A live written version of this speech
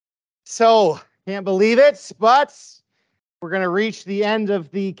So, can't believe it, but we're going to reach the end of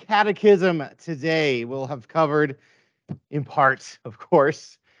the catechism today. We'll have covered, in part, of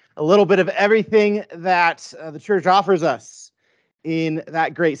course, a little bit of everything that the church offers us in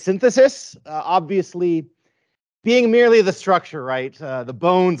that great synthesis. Obviously, being merely the structure, right? The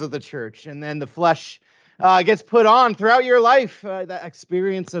bones of the church, and then the flesh gets put on throughout your life, that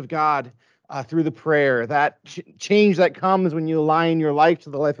experience of God through the prayer, that change that comes when you align your life to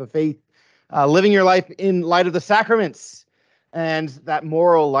the life of faith, living your life in light of the sacraments, and that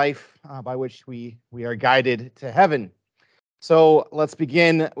moral life by which we are guided to heaven. So let's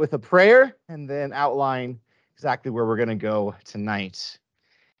begin with a prayer and then outline exactly where we're going to go tonight.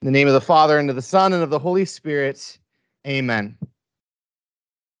 In the name of the Father, and of the Son, and of the Holy Spirit, amen.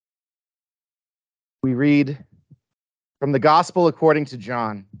 We read from the Gospel according to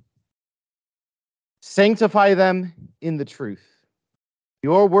John. Sanctify them in the truth.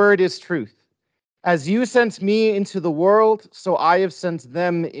 Your word is truth. As you sent me into the world, so I have sent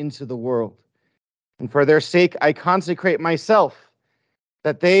them into the world. And for their sake I consecrate myself,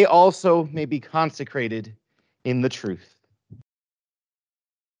 that they also may be consecrated in the truth.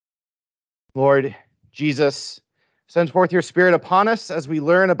 Lord Jesus, send forth your Spirit upon us as we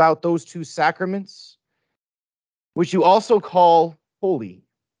learn about those two sacraments, which you also call holy,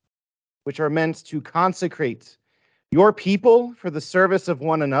 which are meant to consecrate your people for the service of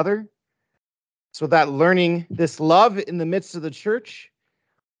one another, so that learning this love in the midst of the church,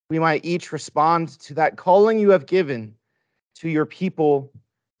 we might each respond to that calling you have given to your people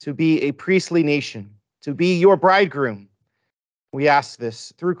to be a priestly nation, to be your bridegroom. We ask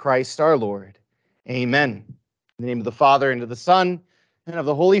this through Christ our Lord. Amen. In the name of the Father, and of the Son, and of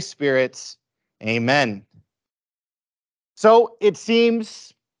the Holy Spirit. Amen. So it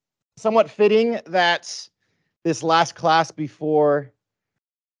seems somewhat fitting that this last class before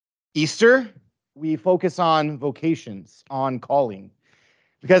Easter, we focus on vocations, on calling.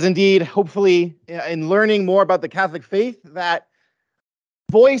 Because indeed, hopefully, in learning more about the Catholic faith, that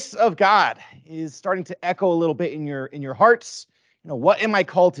voice of God is starting to echo a little bit in your hearts. What am I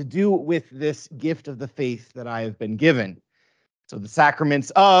called to do with this gift of the faith that I have been given? So the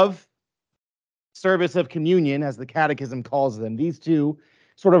sacraments of service of communion, as the Catechism calls them, these two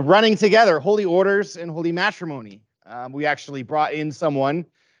sort of running together, holy orders and holy matrimony. We actually brought in someone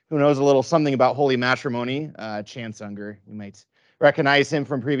who knows a little something about holy matrimony, Chance Unger. You might recognize him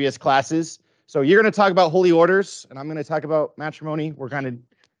from previous classes. So you're going to talk about holy orders, and I'm going to talk about matrimony. We're going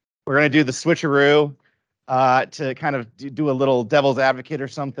to do the switcheroo to kind of do a little devil's advocate or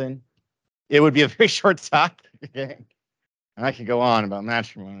something. It would be a very short talk. And I could go on about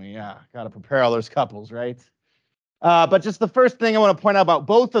matrimony. Yeah, got to prepare all those couples, right? But just the first thing I want to point out about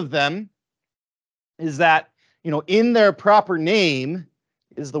both of them is that, in their proper name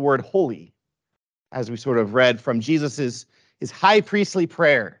is the word holy, as we sort of read from Jesus's his high priestly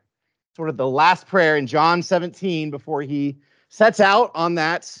prayer, sort of the last prayer in John 17 before he sets out on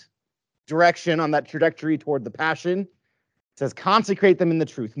that direction, on that trajectory toward the passion. It says, consecrate them in the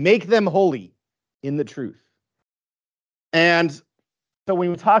truth, make them holy in the truth. And so when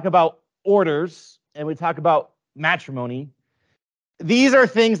we talk about orders and we talk about matrimony, these are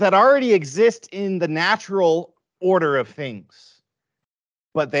things that already exist in the natural order of things,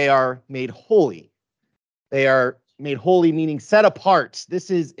 but they are made holy. They are made holy, meaning set apart.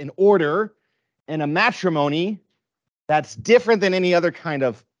 This is an order and a matrimony that's different than any other kind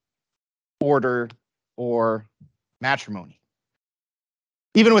of order or matrimony.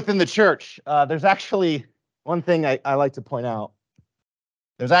 Even within the church, there's actually one thing I like to point out.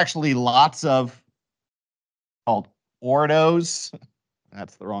 There's actually lots of called ordos.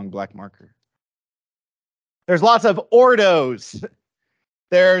 That's the wrong black marker. There's lots of ordos.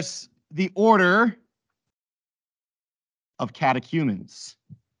 There's the order of catechumens,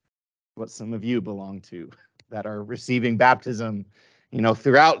 what some of you belong to that are receiving baptism.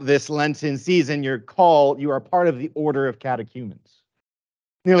 Throughout this Lenten season, you are part of the order of catechumens.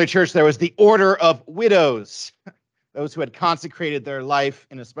 In the early church, there was the order of widows, those who had consecrated their life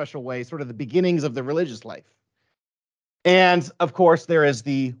in a special way, sort of the beginnings of the religious life. And of course, there is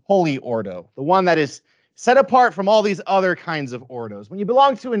the holy ordo, the one that is set apart from all these other kinds of ordos. When you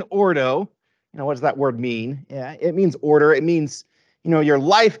belong to an ordo, what does that word mean? Yeah, it means order. It means, your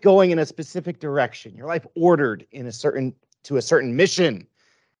life going in a specific direction, your life ordered to a certain mission.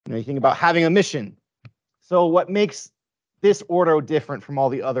 You think about having a mission. So what makes this ordo different from all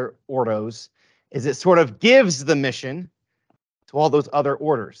the other ordos is it sort of gives the mission to all those other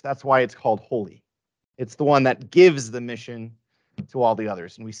orders. That's why it's called holy. It's the one that gives the mission to all the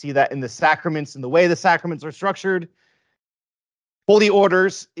others. And we see that in the sacraments and the way the sacraments are structured. Holy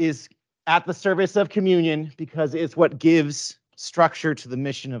orders is at the service of communion because it's what gives structure to the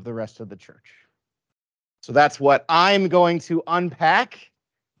mission of the rest of the church. So that's what I'm going to unpack,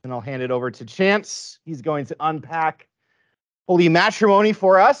 and I'll hand it over to Chance. He's going to unpack holy matrimony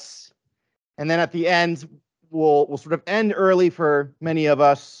for us, and then at the end, we'll sort of end early for many of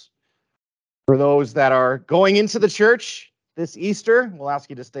us. For those that are going into the church this Easter, we'll ask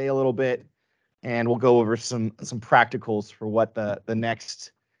you to stay a little bit, and we'll go over some practicals for what the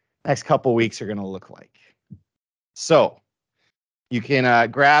next couple weeks are going to look like. So you can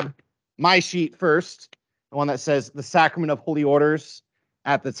grab my sheet first, the one that says the Sacrament of Holy Orders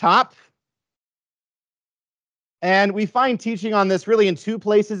at the top. And we find teaching on this really in two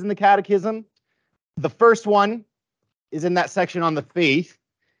places in the Catechism. The first one is in that section on the faith,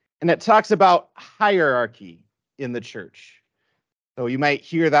 and it talks about hierarchy in the church. So you might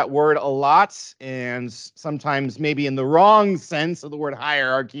hear that word a lot, and sometimes maybe in the wrong sense of the word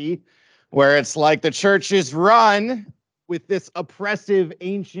hierarchy, where it's like the church is run with this oppressive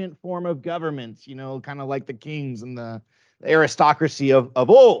ancient form of government, kind of like the kings and the aristocracy of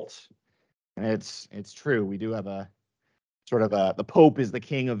old. And it's true. We do have a sort of the Pope is the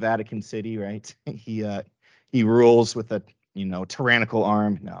king of Vatican City, right? He rules with a tyrannical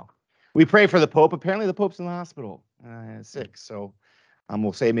arm. No, we pray for the Pope. Apparently, the Pope's in the hospital, sick. So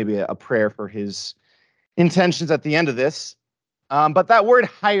we'll say maybe a prayer for his intentions at the end of this. But that word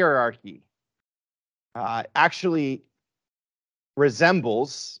hierarchy actually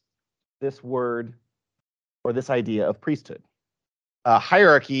resembles this word or this idea of priesthood.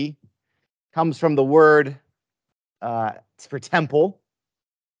 Hierarchy comes from the word for temple,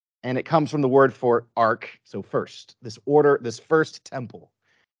 and it comes from the word for ark, so first. This order, this first temple,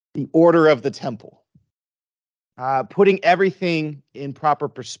 the order of the temple, putting everything in proper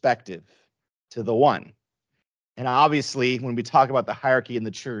perspective to the one. And obviously, when we talk about the hierarchy in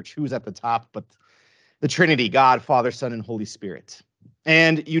the church, who's at the top but the Trinity, God, Father, Son, and Holy Spirit.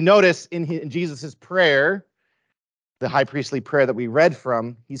 And you notice in Jesus's prayer, the high priestly prayer that we read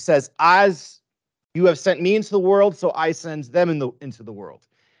from, he says, as you have sent me into the world, so I send them into the world.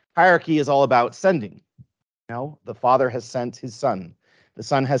 Hierarchy is all about sending. The Father has sent his Son. The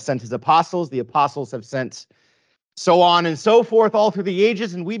Son has sent his apostles. The apostles have sent so on and so forth all through the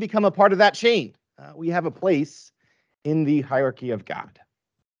ages, and we become a part of that chain. We have a place in the hierarchy of God.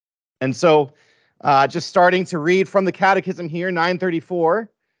 And so just starting to read from the Catechism here, 934,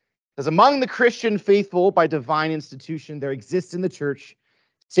 says, among the Christian faithful by divine institution, there exists in the church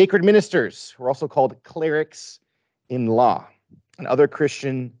sacred ministers, who are also called clerics in law, and other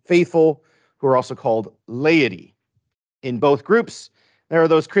Christian faithful who are also called laity. In both groups, there are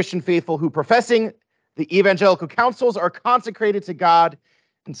those Christian faithful who, professing the evangelical counsels, are consecrated to God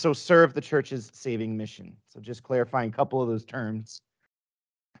and so serve the church's saving mission. So just clarifying a couple of those terms.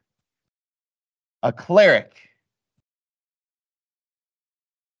 A cleric.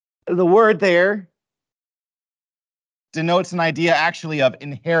 The word there denotes an idea actually of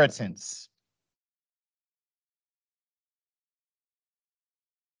inheritance.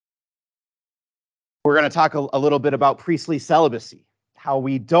 We're going to talk a little bit about priestly celibacy, how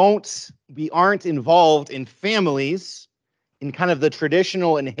we aren't involved in families in kind of the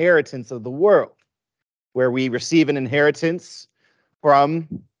traditional inheritance of the world, where we receive an inheritance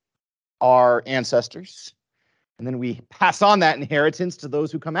from our ancestors, and then we pass on that inheritance to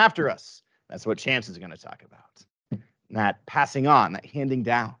those who come after us. That's what Chance is going to talk about. That passing on, that handing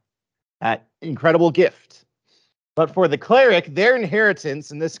down, that incredible gift. But for the cleric, their inheritance,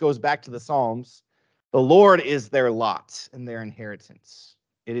 and this goes back to the Psalms, the Lord is their lot and their inheritance.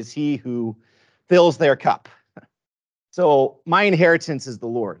 It is he who fills their cup. So my inheritance is the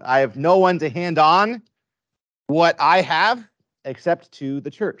Lord. I have no one to hand on what I have except to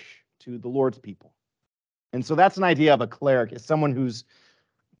the church, to the Lord's people. And so that's an idea of a cleric, is someone whose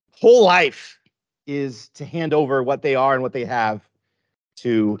whole life is to hand over what they are and what they have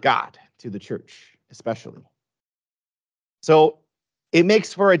to God, to the church, especially. So it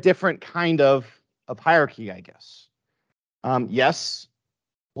makes for a different kind of hierarchy, I guess. Yes,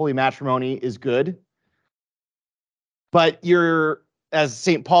 holy matrimony is good, but as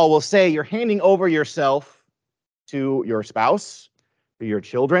St. Paul will say, you're handing over yourself to your spouse, to your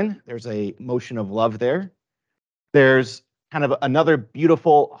children. There's a motion of love there. There's kind of another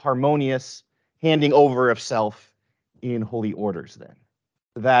beautiful, harmonious handing over of self in holy orders then.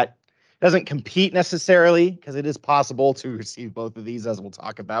 That doesn't compete necessarily, because it is possible to receive both of these, as we'll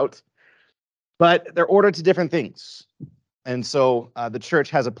talk about. But they're ordered to different things. And so the church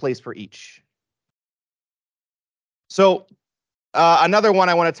has a place for each. So another one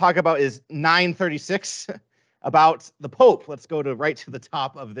I want to talk about is 936. about the Pope. Let's go right to the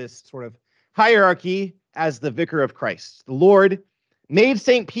top of this sort of hierarchy as the vicar of Christ. The Lord made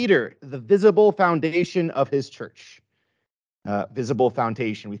St. Peter the visible foundation of his church. Visible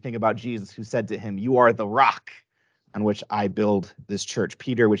foundation. We think about Jesus, who said to him, "You are the rock on which I build this church."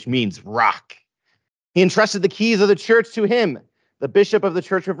 Peter, which means rock. He entrusted the keys of the church to him. The bishop of the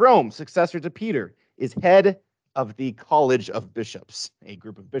Church of Rome, successor to Peter, is head of the College of Bishops. A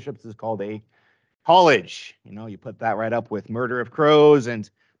group of bishops is called a college. You put that right up with murder of crows and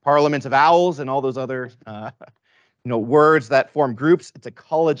parliament of owls and all those other words that form groups. It's a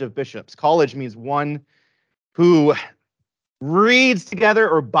college of bishops. College means one who reads together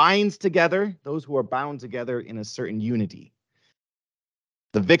or binds together, those who are bound together in a certain unity.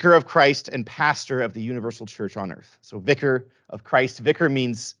 The vicar of Christ and pastor of the universal church on earth. So vicar of Christ, vicar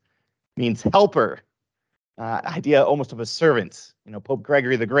means helper, idea almost of a servant. Pope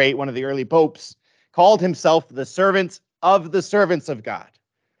Gregory the Great, one of the early popes, called himself the servant of the servants of God.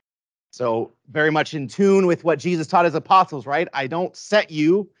 So very much in tune with what Jesus taught his apostles, right? I don't set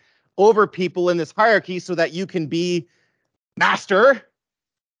you over people in this hierarchy so that you can be master,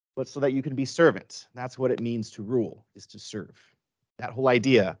 but so that you can be servant. That's what it means to rule, is to serve. That whole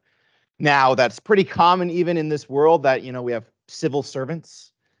idea. Now, that's pretty common even in this world that, we have civil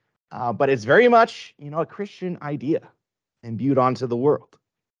servants, but it's very much, a Christian idea imbued onto the world.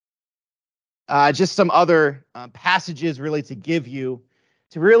 Just some other passages really to give you,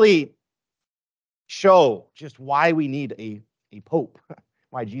 to really show just why we need a pope,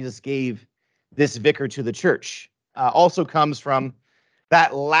 why Jesus gave this vicar to the church. Also comes from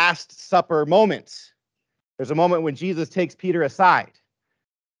that Last Supper moment. There's a moment when Jesus takes Peter aside.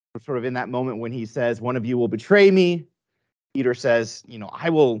 We're sort of in that moment when he says, "One of you will betray me." Peter says, "I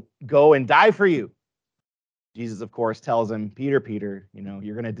will go and die for you." Jesus, of course, tells him, Peter,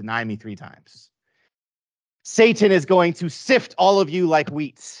 you're going to deny me 3 times. Satan is going to sift all of you like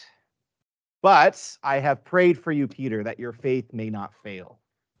wheat. But I have prayed for you, Peter, that your faith may not fail.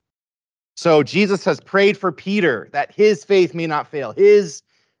 So Jesus has prayed for Peter that his faith may not fail. His,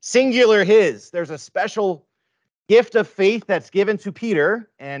 singular his. There's a special gift of faith that's given to Peter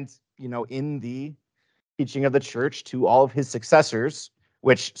and, in the teaching of the church to all of his successors,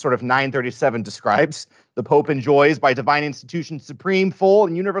 which sort of 937 describes. The Pope enjoys by divine institution supreme, full,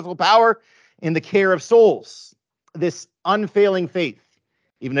 and universal power in the care of souls. This unfailing faith,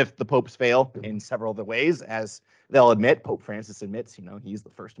 even if the popes fail in several other ways, as they'll admit, Pope Francis admits, he's the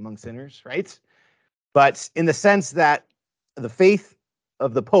first among sinners, right? But in the sense that the faith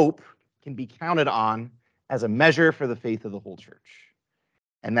of the Pope can be counted on as a measure for the faith of the whole church.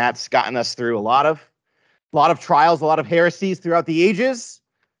 And that's gotten us through a lot of trials, a lot of heresies throughout the ages,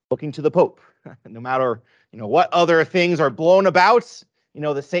 looking to the Pope. No matter, what other things are blown about,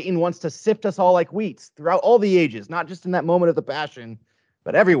 the Satan wants to sift us all like wheat throughout all the ages, not just in that moment of the Passion,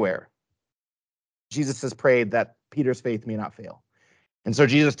 but everywhere. Jesus has prayed that Peter's faith may not fail. And so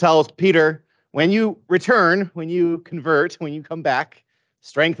Jesus tells Peter, when you return, when you convert, when you come back,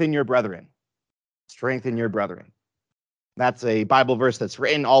 strengthen your brethren. Strengthen your brethren. That's a Bible verse that's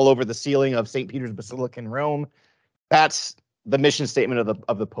written all over the ceiling of St. Peter's Basilica in Rome. That's the mission statement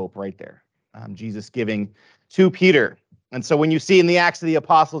of the Pope right there. Jesus giving to Peter. And so when you see in the Acts of the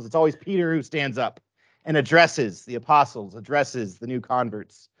Apostles, it's always Peter who stands up and addresses the apostles, addresses the new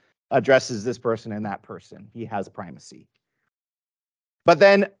converts, addresses this person and that person. He has primacy. But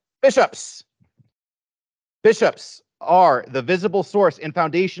then bishops. Bishops are the visible source and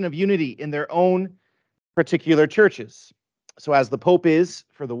foundation of unity in their own particular churches. So as the Pope is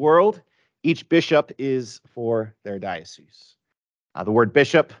for the world, each bishop is for their diocese. The word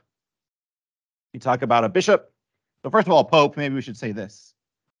bishop, you talk about a bishop. So first of all, Pope, maybe we should say this.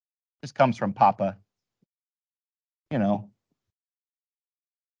 This comes from Papa.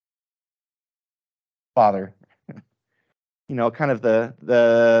 Father. Kind of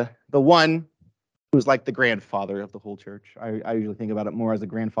the one who's like the grandfather of the whole church. I usually think about it more as a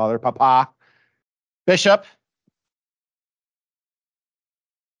grandfather, Papa. Bishop.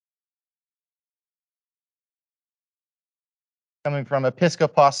 Coming from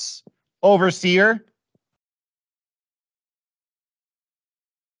episkopos, overseer,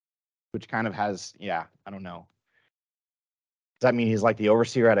 which kind of has, I don't know. Does that mean he's like the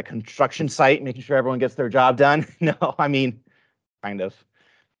overseer at a construction site, making sure everyone gets their job done? No, I mean, kind of.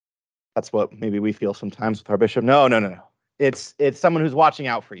 That's what maybe we feel sometimes with our bishop. No. It's someone who's watching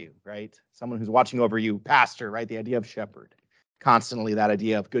out for you, right? Someone who's watching over you, pastor, right? The idea of shepherd. Constantly that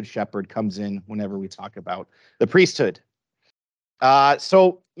idea of good shepherd comes in whenever we talk about the priesthood.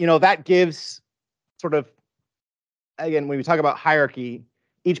 So, that gives sort of, again, when we talk about hierarchy,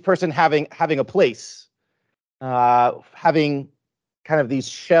 each person having a place. having kind of these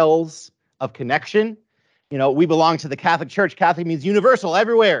shells of connection. We belong to the Catholic Church. Catholic means universal,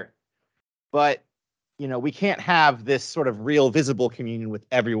 everywhere. But, we can't have this sort of real visible communion with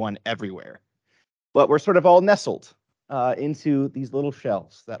everyone everywhere. But we're sort of all nestled into these little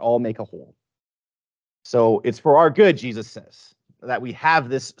shells that all make a whole. So it's for our good, Jesus says, that we have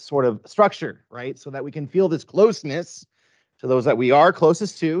this sort of structure, right? So that we can feel this closeness to those that we are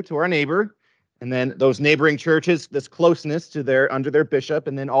closest to our neighbor, and then those neighboring churches, this closeness to under their bishop,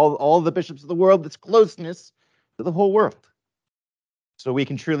 and then all the bishops of the world, this closeness to the whole world. So we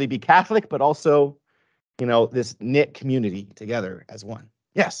can truly be Catholic, but also, this knit community together as one.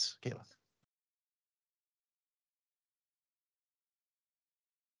 Yes, Kayla.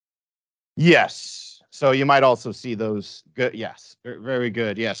 Yes. So you might also see those. Good. Yes. Very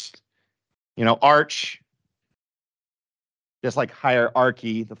good. Yes. Arch, just like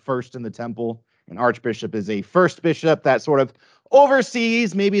hierarchy, the first in the temple. An archbishop is a first bishop that sort of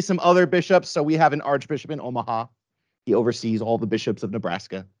oversees maybe some other bishops. So we have an archbishop in Omaha. He oversees all the bishops of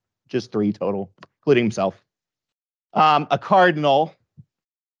Nebraska, just 3 total, including himself. A cardinal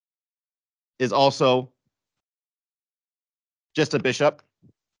is also just a bishop,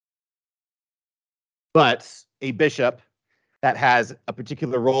 but a bishop that has a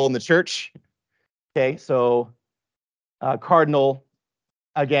particular role in the church. Okay, so cardinal,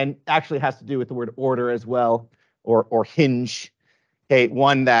 again, actually has to do with the word order as well, or hinge. Okay,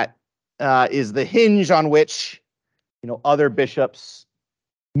 one that is the hinge on which other bishops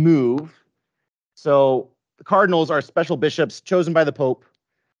move. So the cardinals are special bishops chosen by the Pope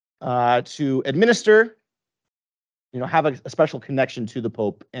to administer, have a special connection to the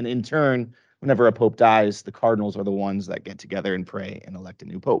Pope, and in turn, whenever a Pope dies, the cardinals are the ones that get together and pray and elect a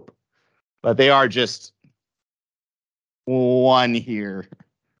new Pope. But they are just one here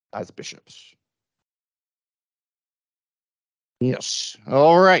as bishops. Yes.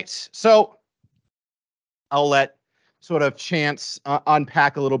 All right. So I'll let sort of Chance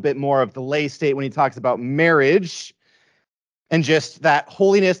unpack a little bit more of the lay state when he talks about marriage and just that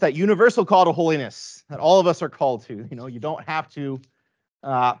holiness, that universal call to holiness that all of us are called to. You don't have to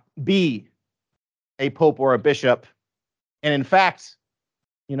be a pope or a bishop. And in fact,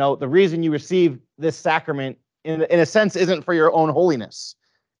 the reason you receive this sacrament in a sense isn't for your own holiness.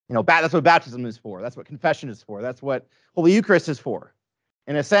 That's what baptism is for. That's what confession is for. That's what Holy Eucharist is for.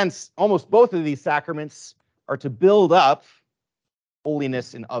 In a sense, almost both of these sacraments are to build up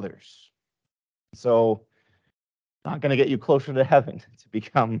holiness in others. So, not going to get you closer to heaven to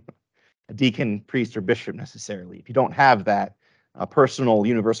become a deacon, priest, or bishop necessarily, if you don't have that personal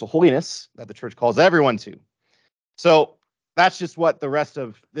universal holiness that the church calls everyone to. So that's just what the rest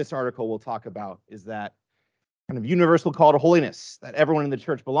of this article will talk about, is that kind of universal call to holiness that everyone in the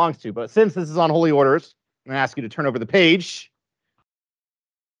church belongs to. But since this is on holy orders, I'm going to ask you to turn over the page.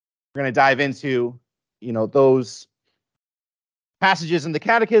 We're going to dive into, those passages in the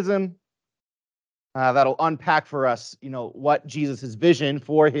Catechism that'll unpack for us, what Jesus's vision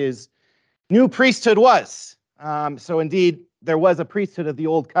for his new priesthood was. So indeed, there was a priesthood of the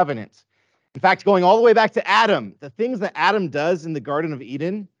Old Covenant. In fact, going all the way back to Adam, the things that Adam does in the Garden of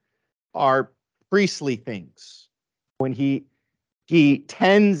Eden are priestly things. When he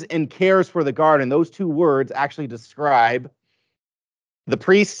tends and cares for the garden, those 2 words actually describe the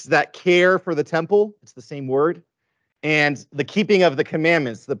priests that care for the temple. It's the same word. And the keeping of the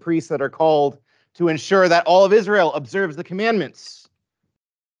commandments, the priests that are called to ensure that all of Israel observes the commandments,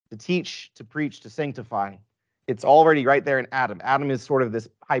 to teach, to preach, to sanctify. It's already right there in Adam. Adam is sort of this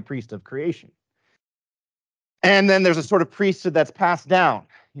high priest of creation. And then there's a sort of priesthood that's passed down,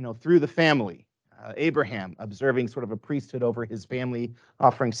 through the family. Abraham observing sort of a priesthood over his family,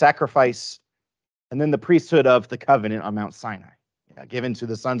 offering sacrifice. And then the priesthood of the covenant on Mount Sinai, given to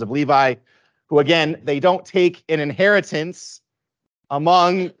the sons of Levi, who, again, they don't take an inheritance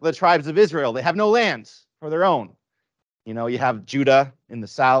among the tribes of Israel. They have no land for their own. You have Judah in the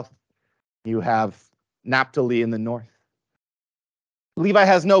south. You have Naphtali in the north. Levi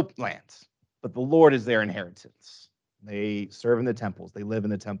has no land, but the Lord is their inheritance. They serve in the temples. They live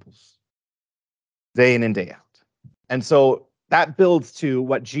in the temples day in and day out. And so that builds to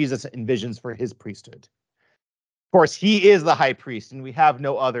what Jesus envisions for his priesthood. Of course, he is the high priest, and we have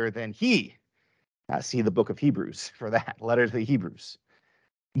no other than he. See the book of Hebrews for that, letter to the Hebrews.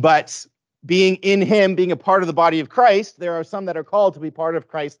 But being in him, being a part of the body of Christ, there are some that are called to be part of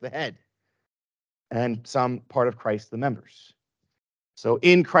Christ the head, and some part of Christ the members. So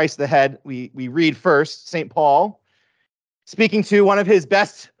in Christ the head, we read first St. Paul speaking to one of his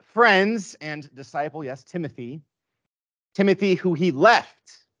best friends and disciple, yes, Timothy. Timothy, who he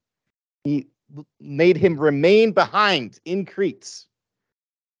left. He made him remain behind in Crete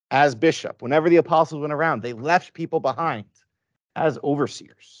as bishop. Whenever the apostles went around, they left people behind as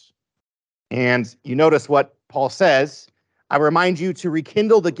overseers. And you notice what Paul says, I remind you to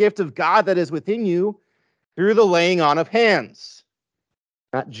rekindle the gift of God that is within you through the laying on of hands.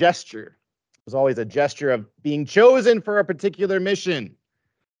 That gesture was always a gesture of being chosen for a particular mission.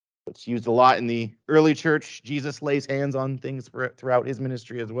 It's used a lot in the early church. Jesus lays hands on things throughout his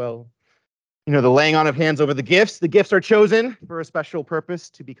ministry as well. You know, the laying on of hands over the gifts. The gifts are chosen for a special purpose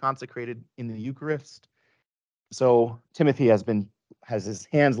to be consecrated in the Eucharist. So Timothy has his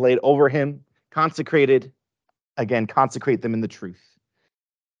hands laid over him, consecrated. Again, consecrate them in the truth.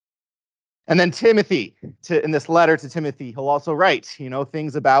 And then Timothy, in this letter to Timothy, he'll also write,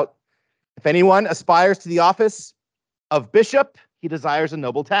 things about if anyone aspires to the office of bishop, he desires a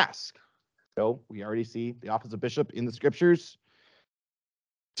noble task. So we already see the office of bishop in the scriptures.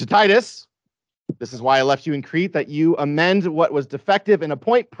 To Titus, this is why I left you in Crete, that you amend what was defective and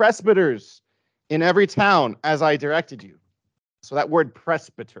appoint presbyters in every town as I directed you. So that word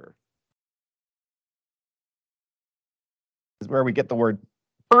presbyter is where we get the word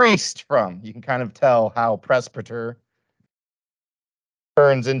priest from. You can kind of tell how presbyter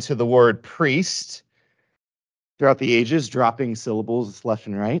turns into the word priest throughout the ages, dropping syllables left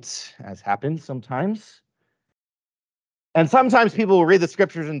and right, as happens sometimes. And sometimes people will read the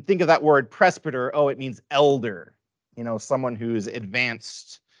scriptures and think of that word presbyter, it means elder, someone who's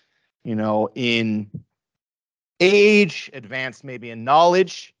advanced, in age, advanced maybe in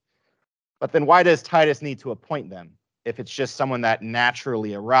knowledge. But then why does Titus need to appoint them if it's just someone that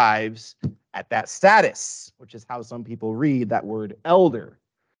naturally arrives at that status, which is how some people read that word elder?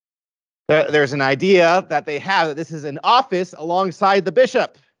 There's an idea that they have that this is an office alongside the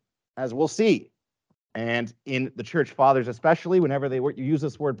bishop, as we'll see. And in the church fathers especially, whenever they use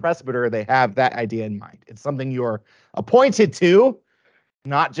this word presbyter, they have that idea in mind. It's something you're appointed to,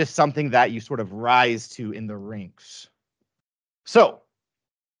 not just something that you sort of rise to in the ranks. So,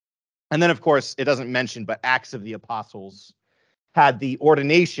 and then of course, it doesn't mention, but Acts of the Apostles had the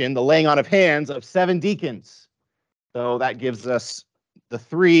ordination, the laying on of hands of 7 deacons. So that gives us the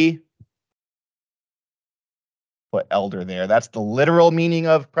 3. Put elder there. That's the literal meaning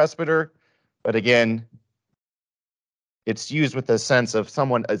of presbyter. But again, it's used with the sense of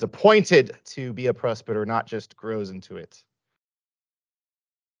someone is appointed to be a presbyter, not just grows into it.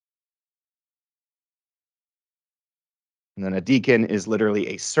 And then a deacon is literally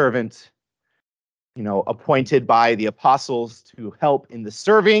a servant, appointed by the apostles to help in the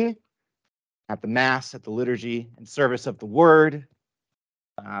serving at the Mass, at the liturgy, and service of the word,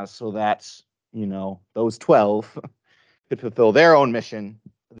 so that, those 12 could fulfill their own mission.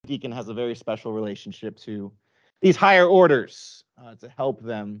 The deacon has a very special relationship to these higher orders to help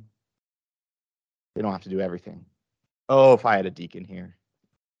them. They don't have to do everything. Oh, if I had a deacon here.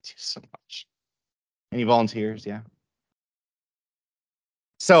 Thank you so much. Any volunteers? Yeah.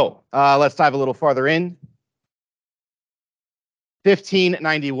 So let's dive a little farther in.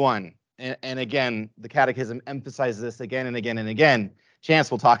 1591. And again, the Catechism emphasizes this again and again and again.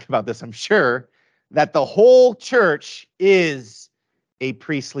 Chance will talk about this, I'm sure, that the whole church is a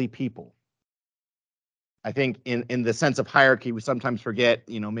priestly people. I think in the sense of hierarchy, we sometimes forget,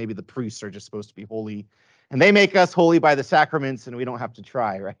 maybe the priests are just supposed to be holy. And they make us holy by the sacraments, and we don't have to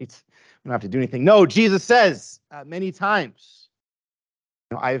try, right? We don't have to do anything. No, Jesus says many times,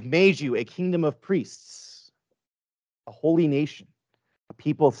 I have made you a kingdom of priests, a holy nation, a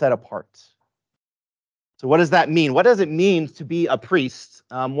people set apart. So what does that mean? What does it mean to be a priest?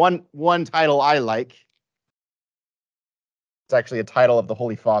 One title I like, it's actually a title of the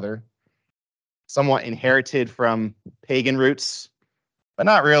Holy Father, somewhat inherited from pagan roots, but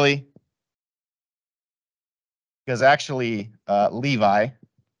not really. Because actually, Levi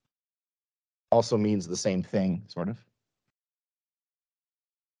also means the same thing, sort of.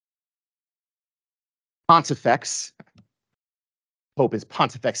 Pontifex. Pope is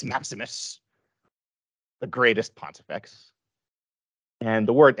Pontifex Maximus, the greatest pontifex. And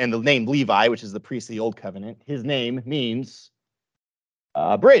the name Levi, which is the priest of the Old Covenant, his name means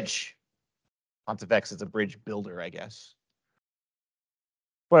bridge. Pontifex is a bridge builder, I guess.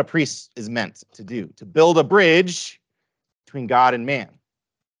 What a priest is meant to do, to build a bridge between God and man.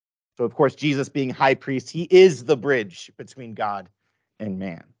 So, of course, Jesus being high priest, he is the bridge between God and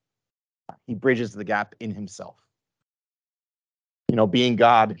man. He bridges the gap in himself. Being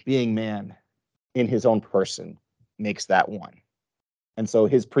God, being man in his own person makes that one. And so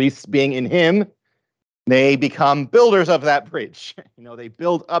his priests being in him, they become builders of that bridge. They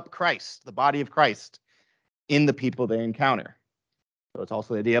build up Christ, the body of Christ, in the people they encounter. So it's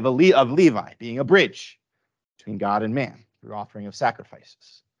also the idea of of Levi being a bridge between God and man through offering of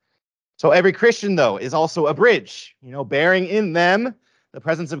sacrifices. So every Christian, though, is also a bridge, bearing in them the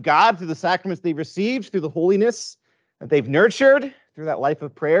presence of God through the sacraments they've received, through the holiness that they've nurtured, through that life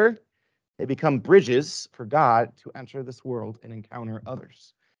of prayer. They become bridges for God to enter this world and encounter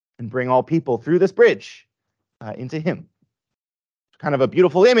others and bring all people through this bridge into Him. Kind of a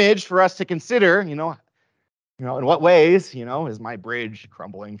beautiful image for us to consider, in what ways, is my bridge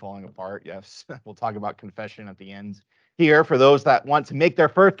crumbling, falling apart? Yes, we'll talk about confession at the end here for those that want to make their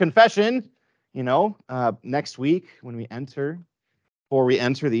first confession, next week before we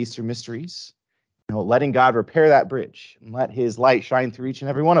enter the Easter mysteries, letting God repair that bridge and let His light shine through each and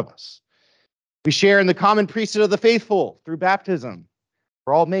every one of us. We share in the common priesthood of the faithful through baptism.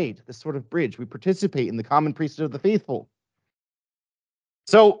 We're all made this sort of bridge. We participate in the common priesthood of the faithful.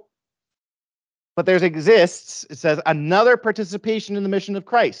 So, but there exists, it says, another participation in the mission of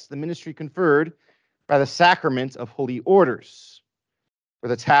Christ, the ministry conferred by the sacrament of holy orders, where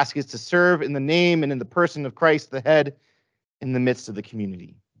the task is to serve in the name and in the person of Christ, the head, in the midst of the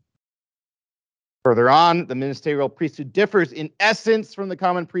community. Further on, the ministerial priesthood differs in essence from the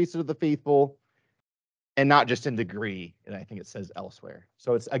common priesthood of the faithful, and not just in degree, and I think it says elsewhere.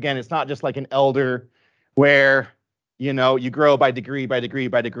 So it's not just like an elder where you grow by degree,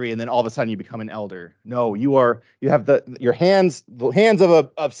 and then all of a sudden you become an elder. No, you have the hands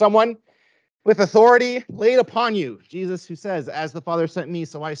of someone with authority laid upon you. Jesus, who says, "As the Father sent me,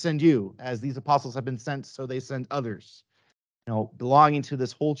 so I send you. As these apostles have been sent, so they send others." Belonging to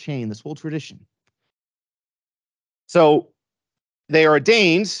this whole chain, this whole tradition. So they are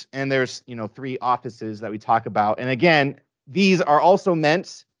ordained, and there's 3 offices that we talk about. And again, these are also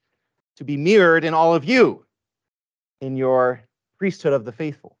meant to be mirrored in all of you in your priesthood of the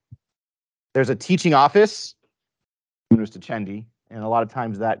faithful. There's a teaching office, and a lot of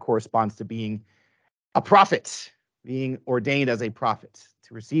times that corresponds to being a prophet, being ordained as a prophet,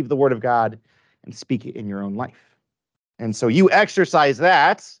 to receive the word of God and speak it in your own life. And so you exercise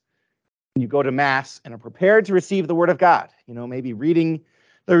that when you go to Mass and are prepared to receive the word of God. Maybe reading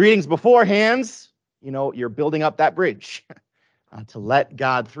the readings beforehand, you're building up that bridge to let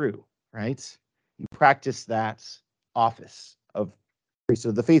God through, right? You practice that office of priesthood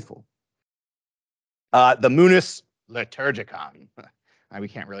of the faithful. The munus liturgicon. We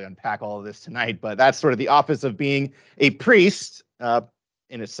can't really unpack all of this tonight, but that's sort of the office of being a priest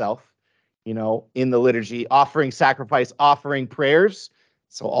in itself, in the liturgy, offering sacrifice, offering prayers.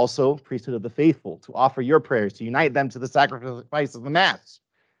 So also priesthood of the faithful, to offer your prayers, to unite them to the sacrifice of the Mass.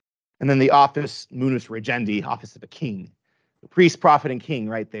 And then the office, munus regendi, office of a king, the priest, prophet, and king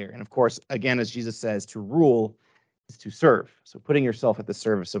right there. And of course, again, as Jesus says, to rule is to serve. So putting yourself at the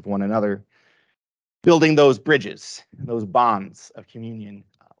service of one another, building those bridges, those bonds of communion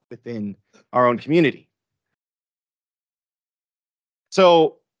within our own community.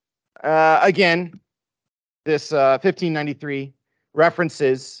 So again, this 1593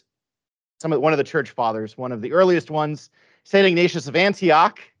 references one of the church fathers, one of the earliest ones, St. Ignatius of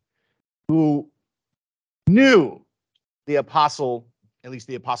Antioch, who knew the apostle, at least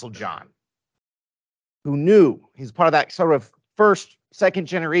the apostle John, who knew he's part of that sort of first, second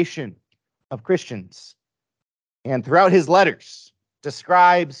generation of Christians. And throughout his letters,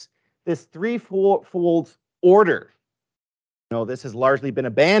 describes this threefold order. This has largely been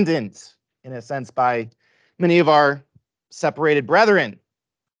abandoned, in a sense, by many of our separated brethren,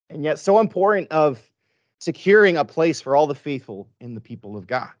 and yet so important of securing a place for all the faithful in the people of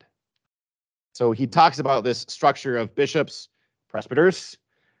God. So he talks about this structure of bishops, presbyters.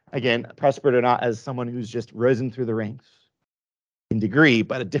 Again, a presbyter not as someone who's just risen through the ranks in degree,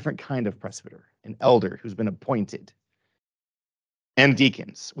 but a different kind of presbyter, an elder who's been appointed. And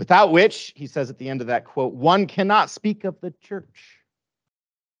deacons, without which, he says at the end of that quote, one cannot speak of the church.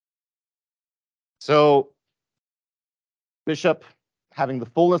 So, bishop having the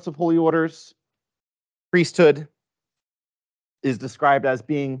fullness of holy orders, priesthood is described as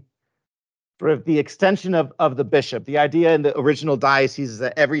being sort of the extension of the bishop. The idea in the original diocese is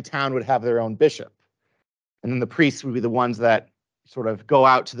that every town would have their own bishop. And then the priests would be the ones that sort of go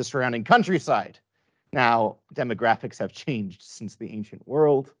out to the surrounding countryside. Now, demographics have changed since the ancient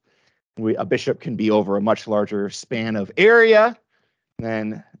world. A bishop can be over a much larger span of area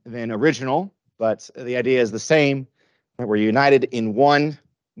than original, but the idea is the same. That we're united in one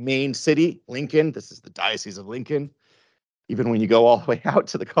main city, Lincoln. This is the Diocese of Lincoln. Even when you go all the way out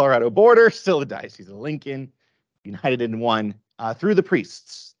to the Colorado border, still the Diocese of Lincoln, united in one through the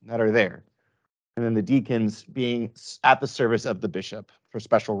priests that are there. And then the deacons being at the service of the bishop for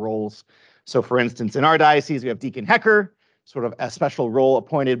special roles. So for instance, in our diocese, we have Deacon Hecker, sort of a special role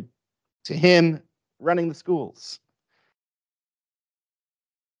appointed to him running the schools.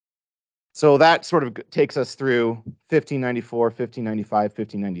 So that sort of takes us through 1594, 1595,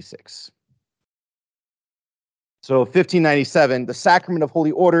 1596. So 1597, the sacrament of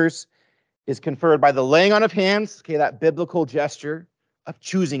holy orders is conferred by the laying on of hands, okay, that biblical gesture of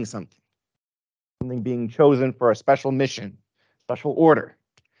choosing something being chosen for a special mission, special order.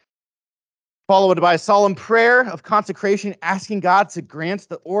 Followed by a solemn prayer of consecration, asking God to grant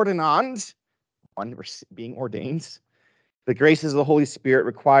the ordinand, one being ordained, the graces of the Holy Spirit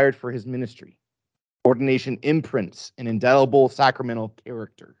required for his ministry. Ordination imprints an indelible sacramental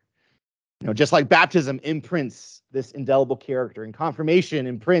character. Just like baptism imprints this indelible character, and confirmation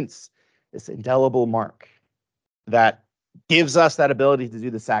imprints this indelible mark that gives us that ability to do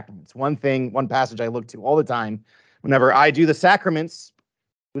the sacraments. One passage I look to all the time whenever I do the sacraments,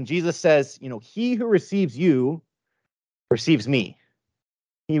 when Jesus says, he who receives you receives me.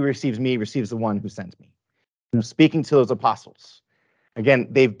 He who receives me receives the one who sent me. Speaking to those apostles. Again,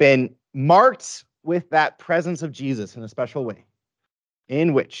 they've been marked with that presence of Jesus in a special way,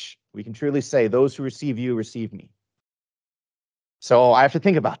 in which we can truly say, those who receive you receive me. So I have to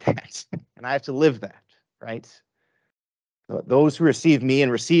think about that, and I have to live that, right? So those who receive me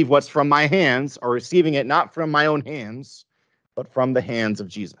and receive what's from my hands are receiving it not from my own hands, but from the hands of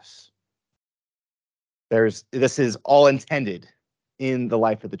Jesus. This is all intended in the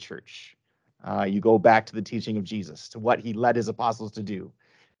life of the church. You go back to the teaching of Jesus, to what he led his apostles to do.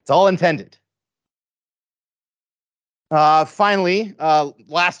 It's all intended. Finally,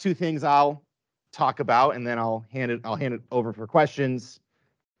 last two things I'll talk about, and then I'll hand it over for questions,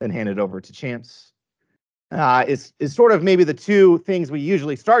 then hand it over to Chance. Is sort of maybe the two things we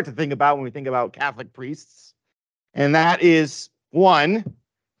usually start to think about when we think about Catholic priests. And that is, one,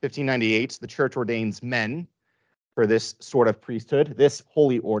 1598, the church ordains men for this sort of priesthood, this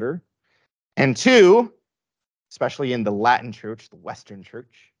holy order. And two, especially in the Latin church, the Western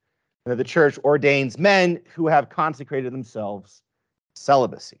church, the church ordains men who have consecrated themselves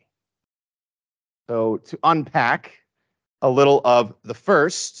celibacy. So to unpack a little of the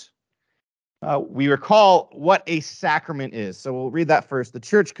first, we recall what a sacrament is. So we'll read that first. The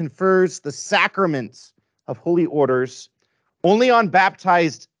church confers the sacraments of holy orders only on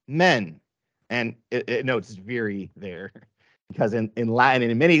baptized men. And it notes viri there, because in Latin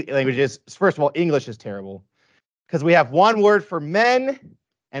and in many languages, first of all, English is terrible, because we have one word for men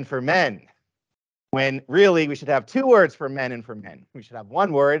and for men, when really we should have two words for men and for men. We should have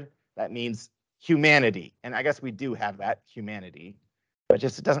one word that means humanity. And I guess we do have that, humanity, but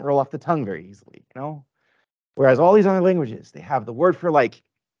it doesn't roll off the tongue very easily, Whereas all these other languages, they have the word for like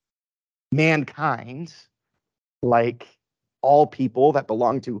mankind, like all people that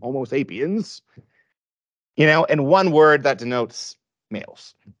belong to Homo sapiens, and one word that denotes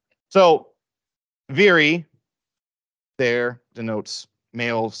males. So viri there denotes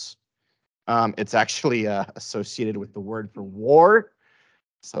males. It's actually associated with the word for war.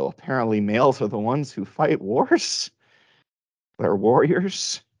 So apparently males are the ones who fight wars. They're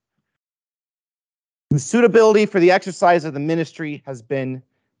warriors. The suitability for the exercise of the ministry has been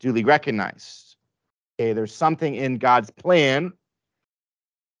duly recognized. Okay, there's something in God's plan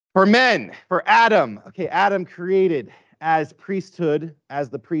for men, for Adam. Okay, Adam created as priesthood, as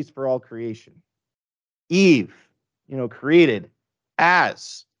the priest for all creation. Eve, created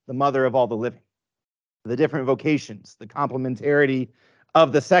as the mother of all the living. The different vocations, the complementarity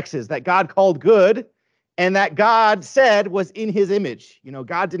of the sexes that God called good, and that God said was in his image.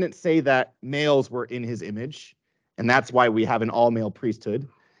 God didn't say that males were in his image, and that's why we have an all-male priesthood.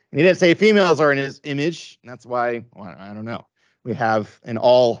 And he didn't say females are in his image, and that's why, I don't know, we have an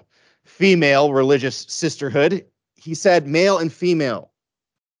all-female religious sisterhood. He said male and female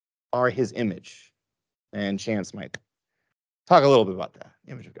are his image. And Chance might talk a little bit about that,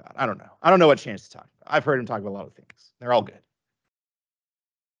 image of God. I don't know. I don't know what Chance is talking about. I've heard him talk about a lot of things. They're all good.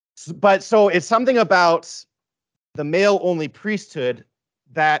 But so it's something about the male-only priesthood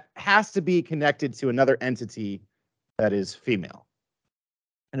that has to be connected to another entity that is female.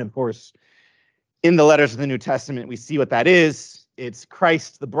 And of course, in the letters of the New Testament, we see what that is. It's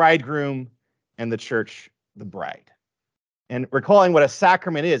Christ, the bridegroom, and the church, the bride. And recalling what a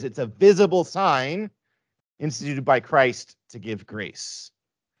sacrament is, it's a visible sign instituted by Christ to give grace.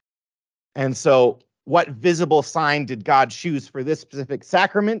 And so what visible sign did God choose for this specific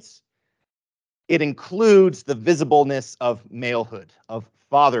sacrament? It includes the visibleness of malehood, of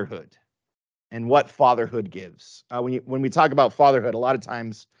fatherhood, and what fatherhood gives. When we talk about fatherhood, a lot of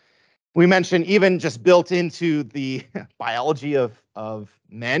times we mention, even just built into the biology of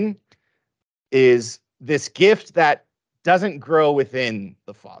men, is this gift that doesn't grow within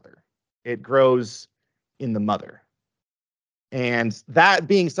the father. It grows in the mother. And that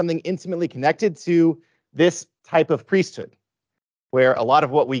being something intimately connected to this type of priesthood, where a lot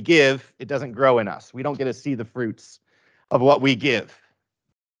of what we give, it doesn't grow in us. We don't get to see the fruits of what we give.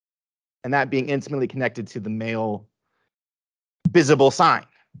 And that being intimately connected to the male visible sign,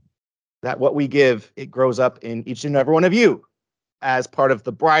 that what we give, it grows up in each and every one of you as part of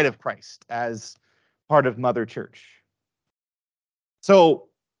the bride of Christ, as part of Mother Church. So,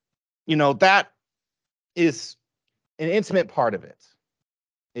 that is an intimate part of it,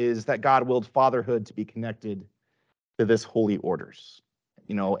 is that God willed fatherhood to be connected to this holy orders,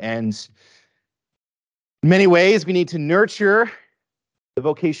 and in many ways we need to nurture the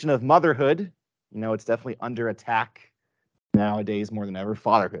vocation of motherhood. It's definitely under attack nowadays more than ever.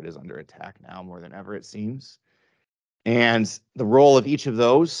 Fatherhood is under attack now more than ever, it seems. And the role of each of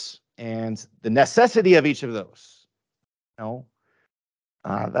those and the necessity of each of those,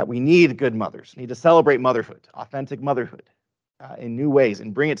 that we need good mothers, need to celebrate motherhood, authentic motherhood, in new ways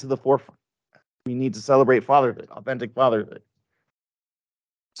and bring it to the forefront. We need to celebrate fatherhood, authentic fatherhood.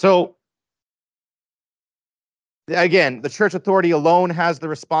 So, again, the church authority alone has the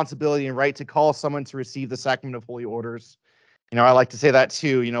responsibility and right to call someone to receive the sacrament of holy orders. I like to say that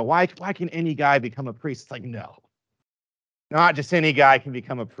too. Why can any guy become a priest? It's like, no, not just any guy can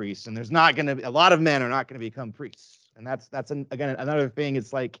become a priest. And there's not going to be, a lot of men are not going to become priests. And that's again, another thing.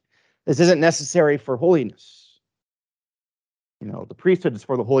 It's like, this isn't necessary for holiness. The priesthood is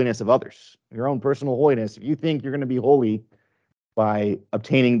for the holiness of others, your own personal holiness. If you think you're going to be holy by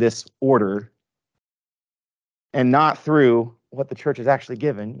obtaining this order and not through what the church has actually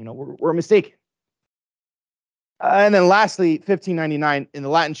given, we're mistaken. And then lastly, 1599, in the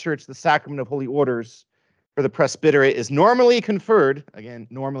Latin Church, the sacrament of holy orders for the presbyterate is normally conferred, again,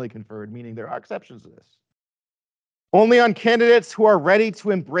 normally conferred, meaning there are exceptions to this, only on candidates who are ready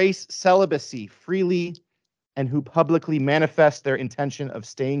to embrace celibacy freely and who publicly manifest their intention of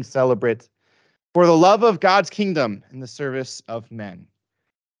staying celibate for the love of God's kingdom and the service of men.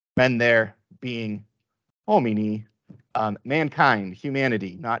 Men there being homini, mankind,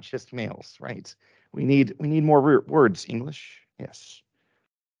 humanity, not just males, right? We need more words, English. Yes.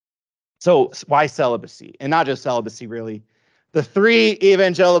 So why celibacy? And not just celibacy, really. The three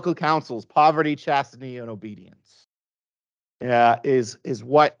evangelical counsels, poverty, chastity, and obedience, is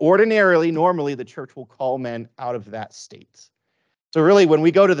what normally the church will call men out of that state. So really, when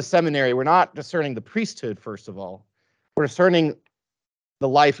we go to the seminary, we're not discerning the priesthood, first of all. We're discerning the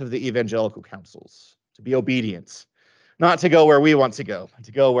life of the evangelical counsels, to be obedient, not to go where we want to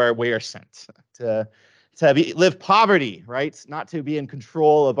go where we are sent, to live poverty, right? Not to be in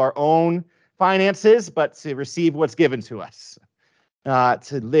control of our own finances, but to receive what's given to us,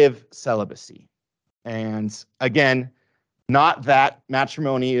 to live celibacy. And again, not that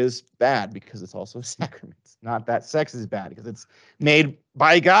matrimony is bad because it's also a sacrament. Not that sex is bad because it's made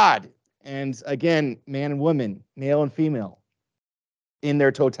by God. And again, man and woman, male and female, in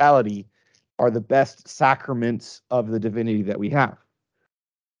their totality, are the best sacraments of the divinity that we have.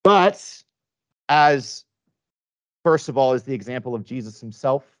 But as, first of all, is the example of Jesus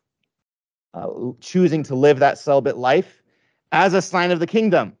himself, choosing to live that celibate life as a sign of the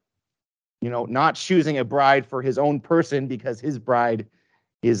kingdom. Not choosing a bride for his own person because his bride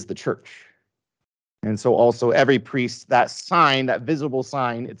is the church. And so also every priest, that sign, that visible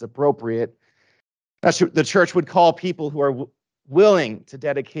sign, it's appropriate. The church would call people who are willing to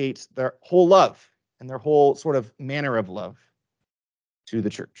dedicate their whole love and their whole sort of manner of love to the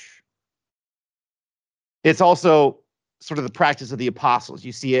church. It's also sort of the practice of the apostles.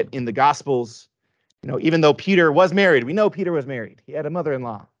 You see it in the Gospels. Even though Peter was married, we know Peter was married. He had a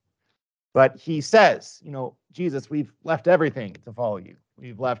mother-in-law. But he says, Jesus, we've left everything to follow you.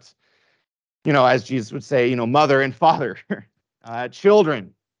 We've left, as Jesus would say, mother and father,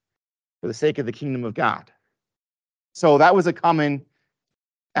 children, for the sake of the kingdom of God. So that was a common,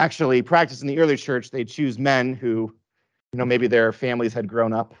 actually, practice in the early church. They choose men who, maybe their families had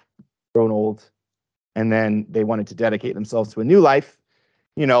grown old, and then they wanted to dedicate themselves to a new life.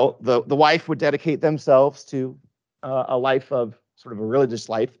 The wife would dedicate themselves to a life of sort of a religious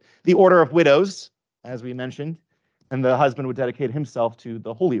life, the order of widows, as we mentioned, and the husband would dedicate himself to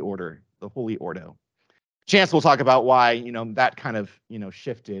the holy order, the holy ordo. Chance will talk about why, that kind of,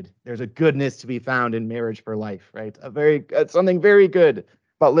 shifted. There's a goodness to be found in marriage for life, right? Something very good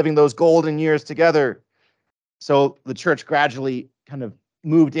about living those golden years together. So the church gradually kind of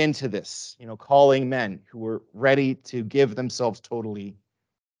moved into this, calling men who were ready to give themselves totally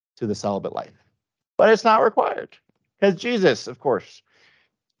to the celibate life. But it's not required because Jesus, of course,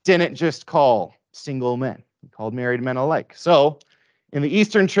 didn't just call single men. called married men alike. So in the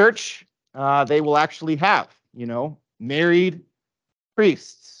Eastern Church, they will actually have, married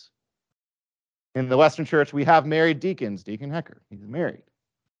priests. In the Western Church, we have married deacons. Deacon Hecker, he's married.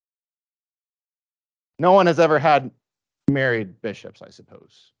 No one has ever had married bishops, I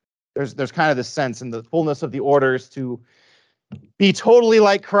suppose. There's kind of this sense in the fullness of the orders to be totally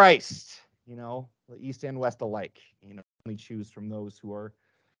like Christ, the East and West alike. Only choose from those who are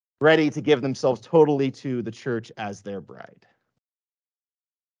ready to give themselves totally to the church as their bride.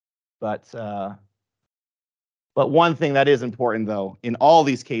 But one thing that is important, though, in all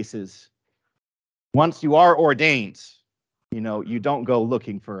these cases, once you are ordained, you don't go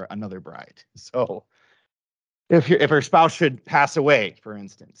looking for another bride. So if your spouse should pass away, for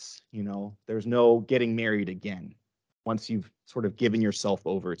instance, there's no getting married again once you've sort of given yourself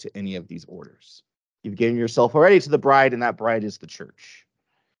over to any of these orders. You've given yourself already to the bride, and that bride is the church.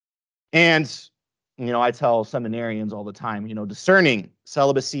 And I tell seminarians all the time, discerning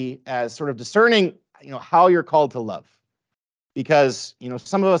celibacy as sort of discerning, how you're called to love. Because,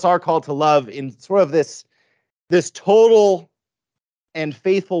 some of us are called to love in sort of this total and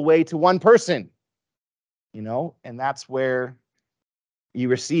faithful way to one person, and that's where you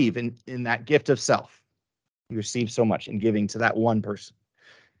receive in that gift of self. You receive so much in giving to that one person.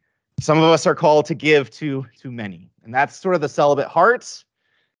 Some of us are called to give to many, and that's sort of the celibate heart.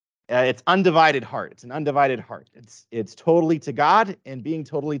 It's undivided heart. It's an undivided heart. It's totally to God, and being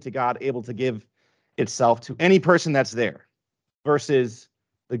totally to God, able to give itself to any person that's there. Versus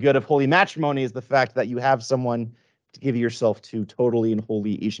the good of holy matrimony is the fact that you have someone to give yourself to totally and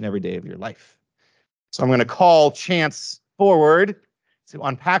wholly each and every day of your life. So I'm going to call Chance forward to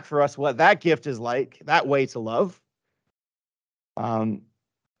unpack for us what that gift is like, that way to love.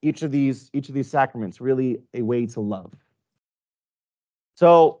 Each of these sacraments, really a way to love.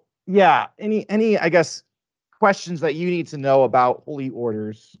 So yeah, any I guess questions that you need to know about holy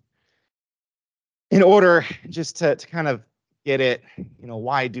orders in order just to kind of get it,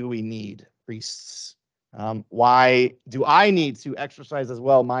 why do we need priests? Why do I need to exercise as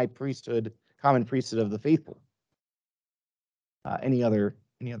well my priesthood, common priesthood of the faithful? Any other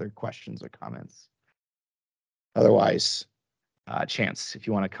questions or comments? Otherwise, Chance, if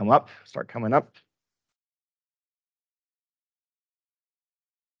you want to come up, start coming up.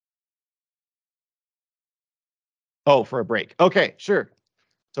 Oh, for a break. Okay, sure.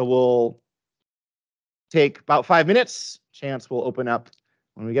 So we'll take about 5 minutes. Chance will open up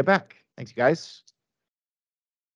when we get back. Thanks, you guys.